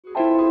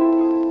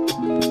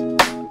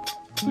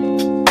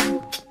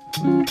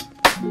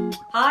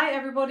Hi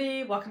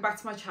everybody, welcome back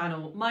to my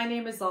channel. My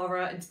name is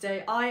Zara and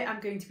today I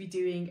am going to be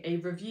doing a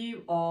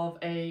review of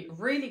a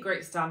really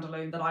great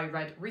standalone that I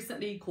read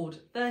recently called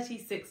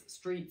 36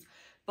 Streets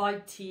by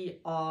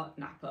T.R.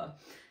 Napper.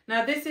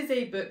 Now this is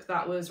a book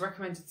that was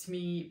recommended to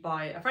me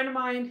by a friend of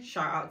mine,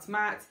 shout out to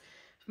Matt.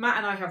 Matt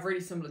and I have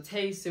really similar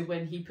tastes, so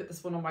when he put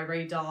this one on my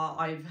radar,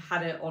 I've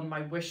had it on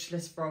my wish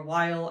list for a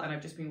while and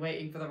I've just been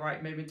waiting for the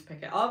right moment to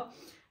pick it up.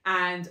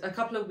 And a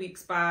couple of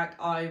weeks back,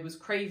 I was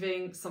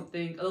craving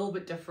something a little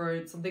bit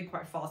different, something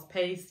quite fast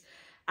paced.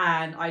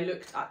 And I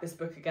looked at this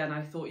book again.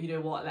 I thought, you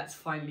know what, let's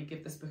finally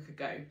give this book a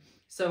go.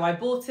 So I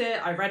bought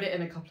it, I read it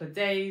in a couple of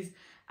days,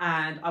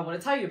 and I want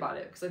to tell you about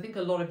it because I think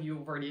a lot of you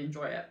will really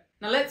enjoy it.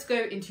 Now let's go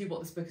into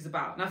what this book is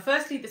about. Now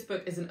firstly, this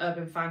book is an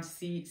urban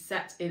fantasy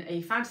set in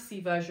a fantasy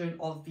version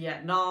of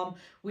Vietnam.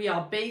 We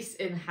are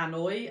based in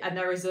Hanoi and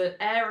there is an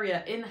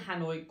area in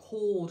Hanoi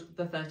called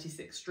the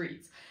 36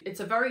 Streets. It's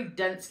a very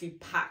densely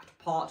packed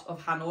part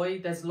of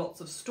Hanoi. There's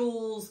lots of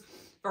stalls,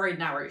 very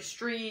narrow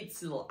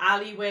streets, little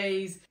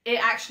alleyways.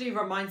 It actually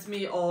reminds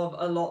me of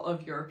a lot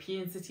of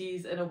European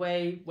cities in a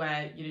way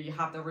where, you know, you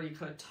have the really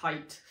kind of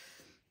tight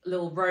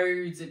little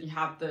roads and you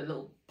have the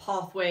little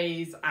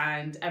pathways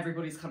and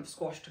everybody's kind of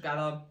squashed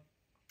together.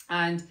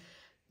 And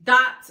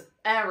that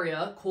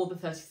area called the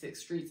 36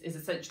 Streets is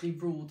essentially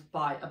ruled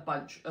by a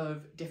bunch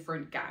of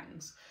different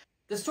gangs.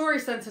 The story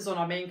centers on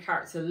our main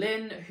character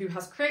Lynn, who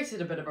has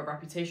created a bit of a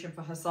reputation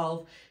for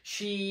herself.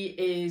 She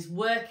is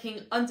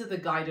working under the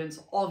guidance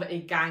of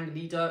a gang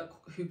leader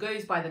who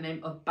goes by the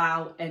name of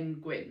Bao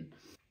Nguyen.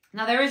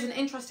 Now there is an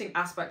interesting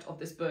aspect of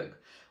this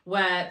book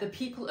where the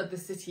people of the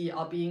city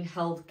are being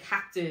held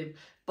captive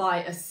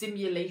by a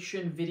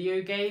simulation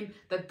video game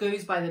that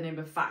goes by the name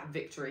of Fat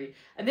Victory.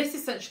 And this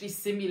essentially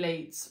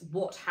simulates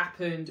what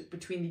happened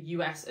between the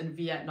US and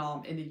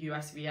Vietnam in the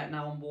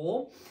US-Vietnam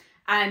War.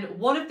 And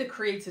one of the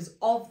creators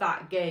of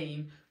that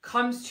game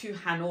comes to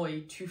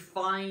Hanoi to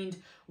find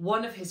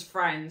one of his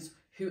friends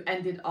who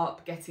ended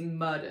up getting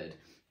murdered.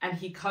 And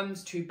he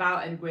comes to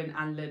Bao Nguyen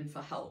and Lin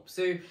for help.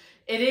 So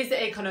it is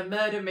a kind of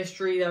murder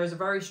mystery. There is a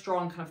very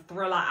strong kind of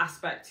thriller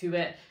aspect to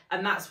it.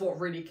 And that's what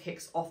really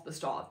kicks off the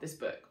start of this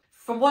book.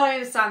 From what I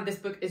understand, this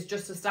book is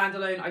just a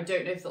standalone. I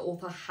don't know if the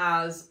author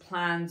has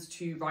plans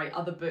to write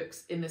other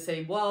books in the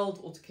same world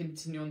or to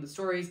continue on the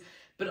stories,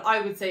 but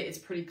I would say it's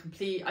pretty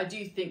complete. I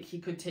do think he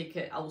could take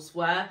it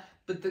elsewhere,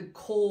 but the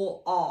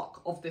core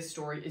arc of this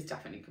story is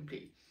definitely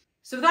complete.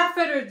 So without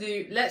further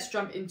ado, let's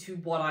jump into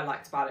what I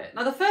liked about it.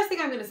 Now, the first thing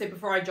I'm going to say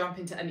before I jump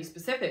into any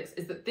specifics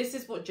is that this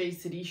is what Jade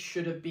City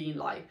should have been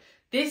like.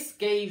 This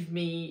gave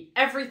me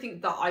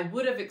everything that I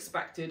would have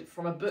expected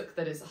from a book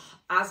that is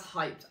as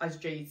hyped as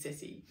Jade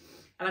City.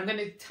 And I'm going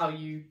to tell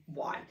you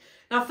why.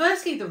 Now,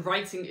 firstly, the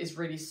writing is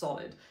really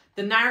solid.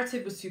 The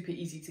narrative was super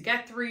easy to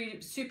get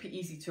through, super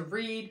easy to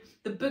read.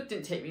 The book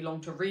didn't take me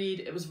long to read.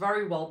 It was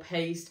very well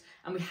paced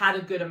and we had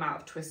a good amount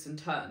of twists and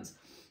turns.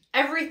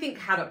 Everything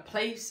had a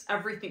place,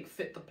 everything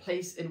fit the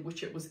place in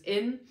which it was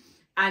in.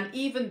 And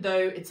even though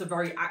it's a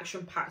very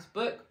action-packed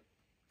book,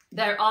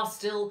 there are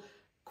still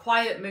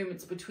quiet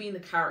moments between the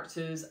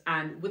characters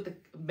and with the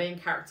main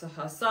character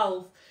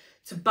herself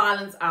to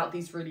balance out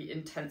these really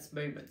intense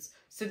moments.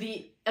 So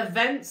the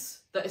events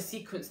that are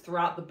sequenced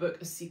throughout the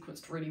book are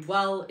sequenced really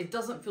well. It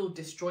doesn't feel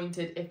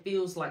disjointed. It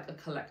feels like a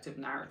collective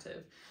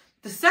narrative.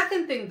 The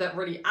second thing that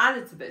really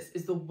added to this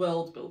is the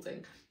world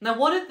building. Now,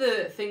 one of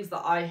the things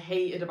that I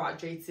hated about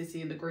Jade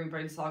City and the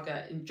Greenbrain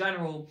saga in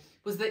general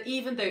was that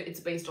even though it's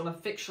based on a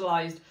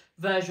fictionalized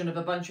version of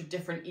a bunch of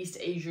different East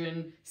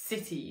Asian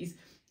cities,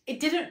 it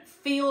didn't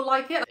feel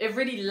like it. It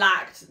really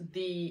lacked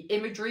the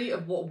imagery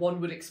of what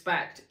one would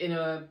expect in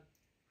a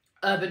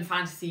urban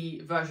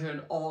fantasy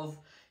version of,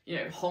 you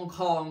know, Hong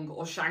Kong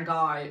or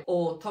Shanghai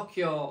or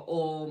Tokyo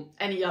or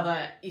any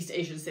other East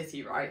Asian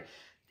city, right?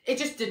 It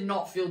just did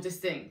not feel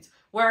distinct.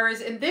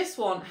 Whereas in this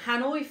one,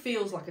 Hanoi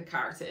feels like a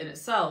character in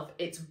itself.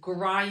 It's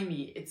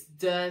grimy, it's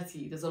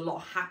dirty, there's a lot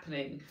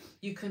happening.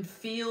 You can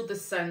feel the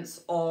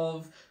sense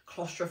of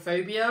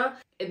claustrophobia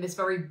in this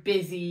very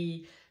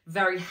busy,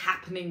 very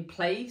happening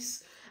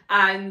place.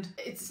 And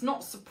it's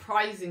not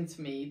surprising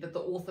to me that the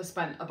author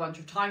spent a bunch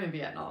of time in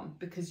Vietnam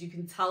because you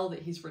can tell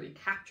that he's really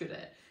captured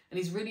it and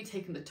he's really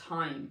taken the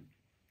time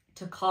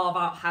to carve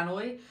out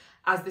Hanoi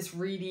as this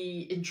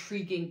really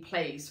intriguing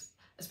place,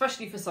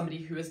 especially for somebody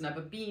who has never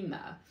been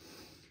there.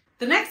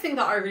 The next thing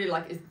that I really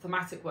like is the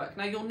thematic work.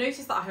 Now, you'll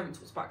notice that I haven't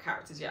talked about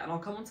characters yet, and I'll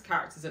come on to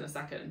characters in a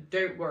second.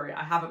 Don't worry,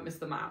 I haven't missed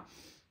them out.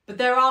 But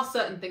there are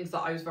certain things that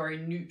I was very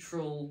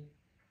neutral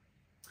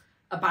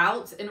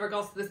about in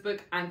regards to this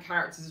book, and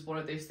characters is one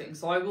of those things.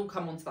 So I will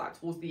come on to that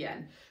towards the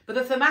end. But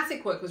the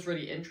thematic work was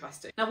really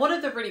interesting. Now, one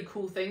of the really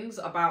cool things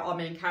about our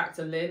main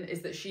character, Lynn,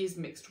 is that she is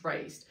mixed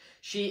race.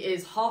 She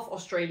is half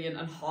Australian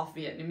and half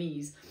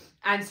Vietnamese.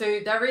 And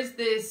so there is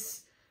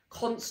this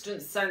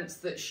constant sense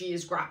that she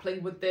is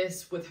grappling with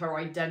this, with her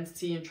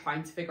identity and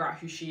trying to figure out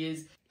who she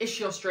is. Is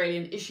she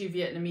Australian? Is she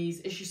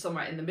Vietnamese? Is she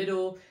somewhere in the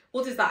middle?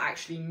 What does that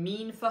actually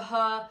mean for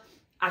her?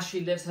 as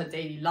she lives her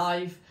daily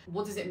life.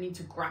 What does it mean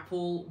to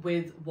grapple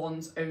with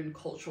one's own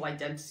cultural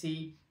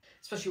identity,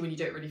 especially when you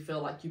don't really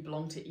feel like you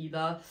belong to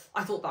either?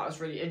 I thought that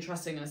was really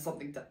interesting and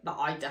something that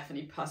I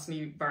definitely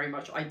personally very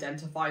much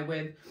identify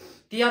with.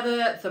 The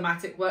other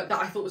thematic work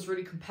that I thought was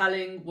really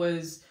compelling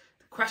was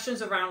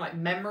questions around like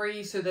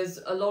memory. So there's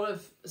a lot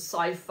of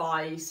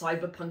sci-fi,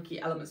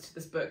 cyberpunky elements to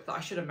this book that I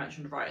should have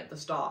mentioned right at the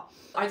start.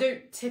 I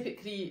don't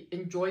typically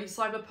enjoy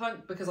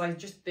cyberpunk because I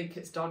just think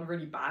it's done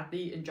really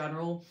badly in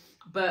general,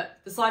 but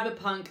the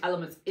cyberpunk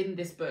elements in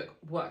this book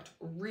worked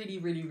really,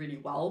 really, really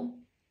well.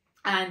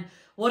 And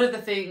one of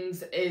the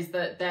things is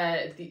that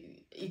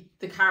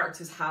the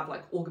characters have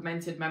like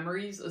augmented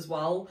memories as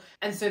well.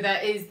 And so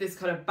there is this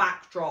kind of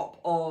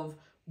backdrop of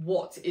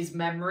what is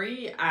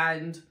memory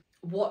and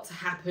what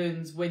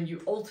happens when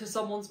you alter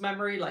someone's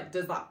memory. Like,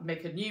 does that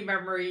make a new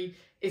memory?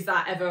 Is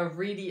that ever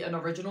really an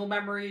original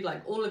memory?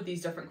 Like, all of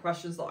these different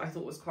questions that I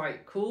thought was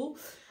quite cool.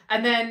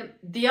 And then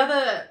the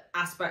other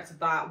aspect of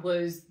that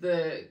was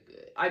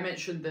I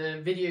mentioned the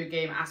video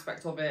game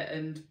aspect of it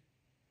and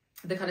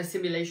the kind of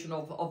simulation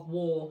of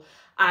war.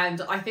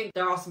 And I think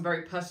there are some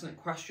very pertinent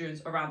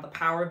questions around the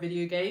power of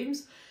video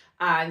games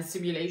and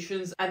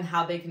simulations and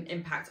how they can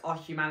impact our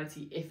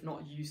humanity if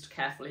not used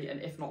carefully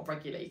and if not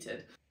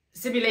regulated.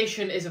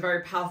 Simulation is a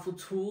very powerful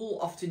tool,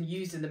 often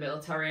used in the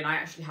military, and I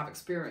actually have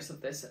experience of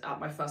this at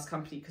my first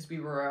company because we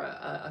were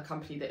a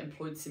company that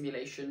employed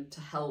simulation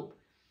to help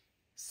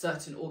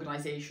certain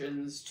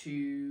organizations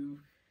to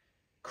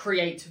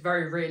create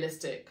very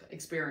realistic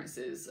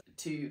experiences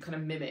to kind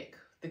of mimic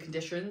the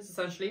conditions,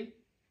 essentially,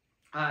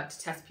 to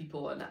test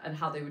people and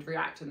how they would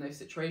react in those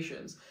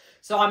situations.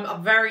 So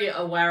I'm very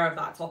aware of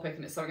that topic,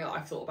 and it's something that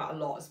I've thought about a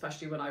lot,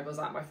 especially when I was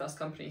at my first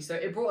company. So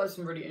it brought up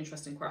some really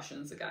interesting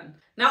questions again.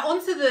 Now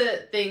onto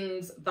the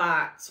things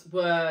that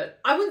were,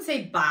 I wouldn't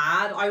say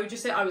bad, I would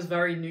just say I was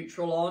very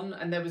neutral on,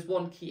 and there was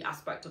one key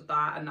aspect of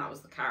that, and that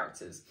was the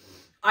characters.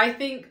 I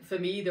think for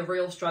me, the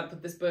real strength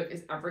of this book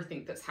is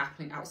everything that's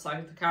happening outside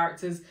of the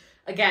characters.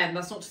 Again,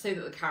 that's not to say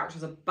that the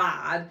characters are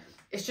bad,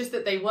 it's just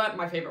that they weren't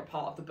my favourite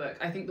part of the book.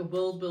 I think the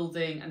world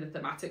building and the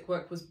thematic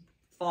work was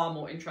far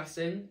more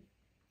interesting.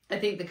 I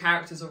think the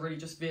characters are really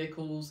just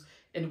vehicles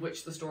in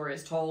which the story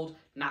is told.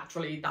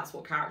 Naturally, that's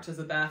what characters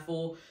are there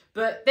for.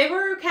 But they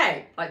were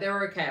okay. Like, they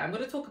were okay. I'm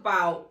going to talk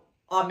about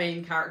our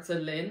main character,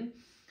 Lynn.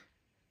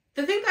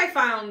 The thing that I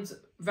found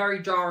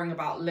very jarring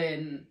about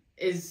Lynn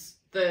is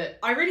that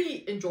I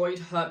really enjoyed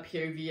her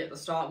POV at the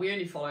start. We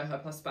only follow her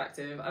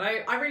perspective, and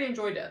I really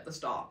enjoyed it at the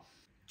start.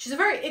 She's a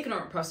very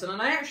ignorant person,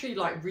 and I actually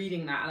like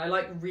reading that, and I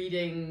like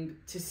reading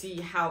to see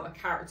how a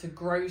character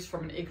grows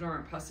from an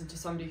ignorant person to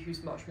somebody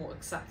who's much more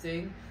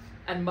accepting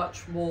and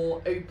much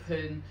more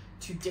open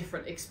to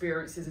different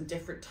experiences and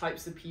different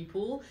types of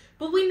people.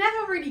 But we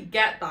never really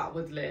get that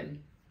with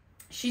Lynn.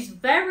 She's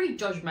very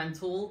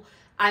judgmental,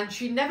 and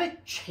she never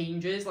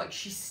changes. Like,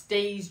 she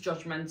stays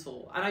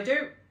judgmental, and I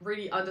don't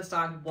really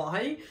understand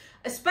why,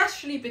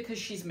 especially because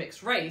she's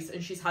mixed race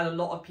and she's had a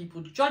lot of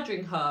people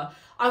judging her.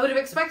 I would have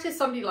expected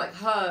somebody like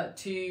her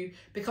to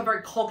become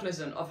very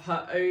cognizant of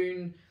her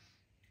own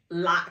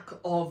lack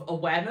of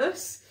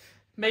awareness,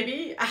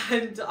 maybe,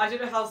 and I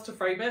don't know how else to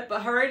frame it,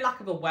 but her own lack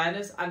of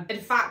awareness, and in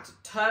fact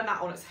turn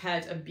that on its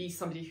head and be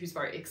somebody who's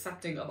very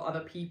accepting of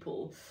other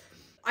people.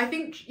 I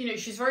think, you know,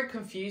 she's very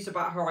confused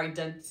about her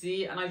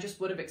identity, and I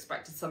just would have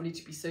expected somebody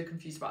to be so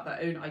confused about their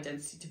own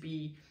identity to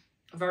be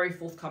very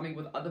forthcoming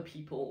with other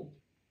people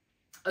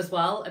as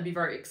well and be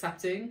very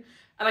accepting,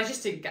 and I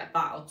just didn't get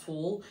that at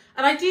all.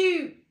 And I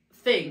do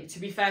think, to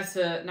be fair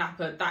to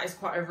Napa, that is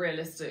quite a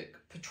realistic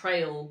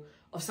portrayal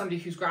of somebody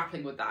who's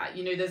grappling with that.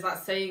 You know, there's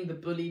that saying, the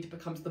bullied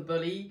becomes the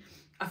bully.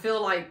 I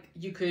feel like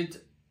you could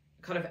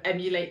kind of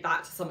emulate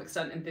that to some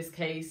extent in this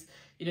case.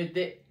 You know,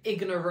 the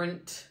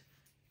ignorant,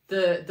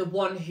 the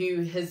one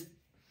who has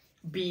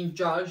been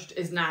judged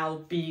is now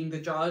being the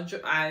judge,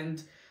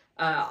 and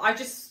I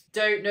just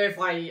don't know if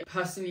I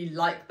personally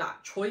like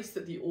that choice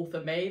that the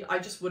author made. I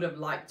just would have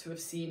liked to have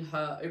seen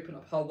her open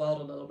up her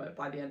world a little bit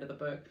by the end of the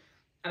book,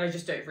 and I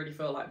just don't really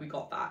feel like we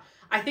got that.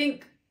 I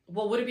think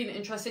what would have been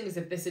interesting is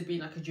if this had been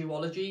like a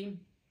duology.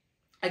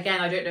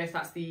 Again, I don't know if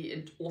that's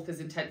the author's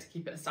intent to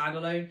keep it a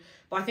standalone,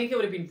 but I think it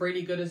would have been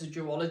really good as a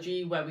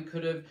duology where we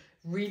could have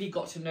really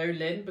got to know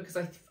Lynn, because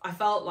I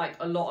felt like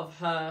a lot of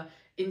her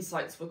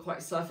insights were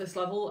quite surface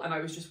level, and I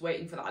was just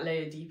waiting for that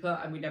layer deeper,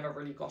 and we never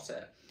really got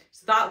it.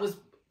 So that was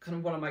kind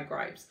of one of my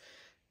gripes.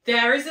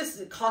 There is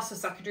this cast of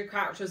secondary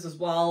characters as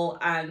well,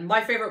 and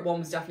my favourite one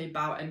was definitely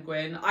Bao and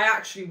Gwyn. I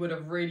actually would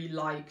have really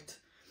liked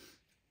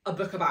a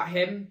book about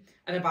him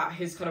and about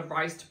his kind of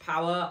rise to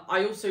power.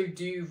 I also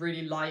do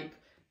really like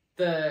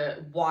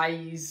the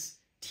wise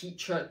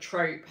teacher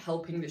trope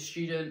helping the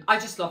student. I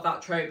just love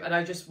that trope, and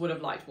I just would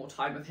have liked more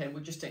time with him.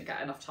 We just didn't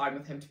get enough time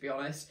with him, to be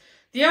honest.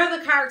 The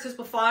other characters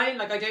were fine.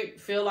 Like, I don't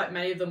feel like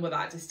many of them were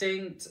that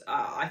distinct.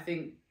 I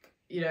think,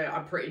 you know,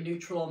 I'm pretty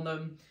neutral on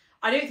them.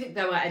 I don't think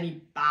there were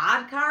any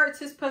bad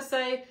characters per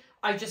se.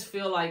 I just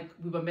feel like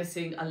we were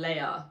missing a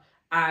layer,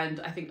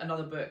 and I think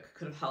another book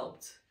could have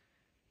helped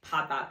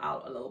pad that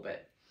out a little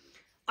bit.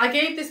 I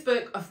gave this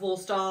book a 4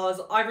 stars.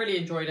 I really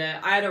enjoyed it.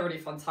 I had a really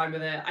fun time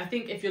with it. I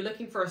think if you're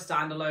looking for a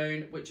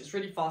standalone, which is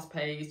really fast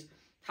paced,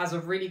 has a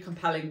really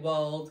compelling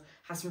world,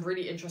 has some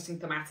really interesting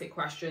thematic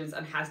questions,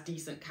 and has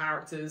decent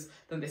characters,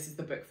 then this is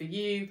the book for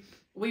you.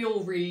 We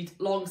all read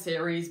long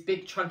series,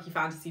 big chunky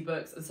fantasy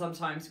books, and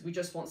sometimes we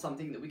just want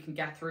something that we can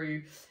get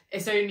through.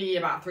 It's only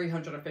about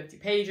 350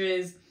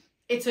 pages.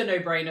 It's a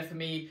no-brainer for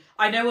me.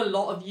 I know a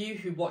lot of you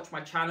who watch my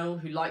channel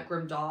who like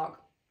grimdark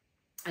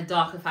and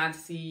darker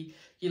fantasy,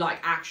 you like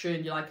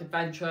action, you like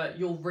adventure,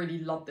 you'll really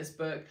love this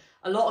book.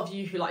 A lot of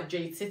you who like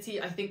Jade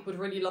City, I think, would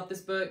really love this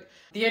book.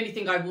 The only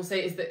thing I will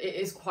say is that it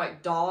is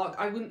quite dark.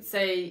 I wouldn't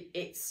say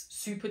it's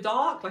super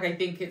dark. Like, I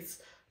think it's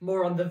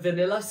more on the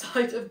vanilla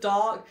side of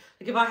dark.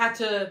 Like, if I had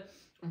to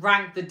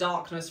rank the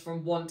darkness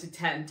from 1 to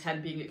 10,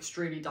 10 being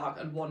extremely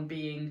dark and 1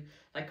 being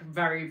like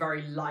very,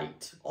 very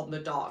light on the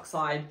dark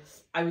side,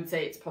 I would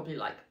say it's probably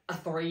like a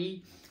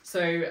 3.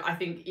 So I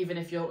think even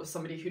if you're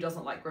somebody who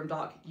doesn't like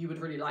grimdark, you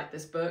would really like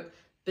this book.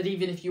 But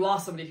even if you are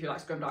somebody who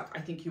likes grimdark, I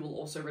think you will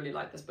also really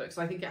like this book.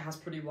 So I think it has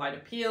pretty wide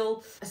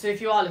appeal. So if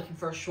you are looking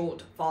for a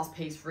short,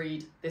 fast-paced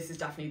read, this is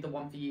definitely the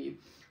one for you.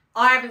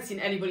 I haven't seen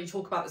anybody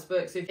talk about this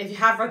book. So if you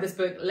have read this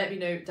book, let me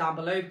know down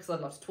below, because I'd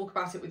love to talk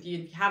about it with you.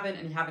 And if you haven't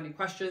and you have any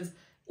questions,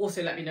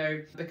 also let me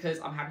know, because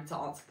I'm happy to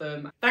answer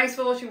them. Thanks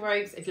for watching,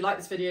 Rogues. If you like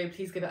this video,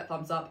 please give it a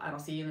thumbs up, and I'll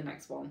see you in the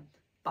next one.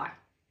 Bye.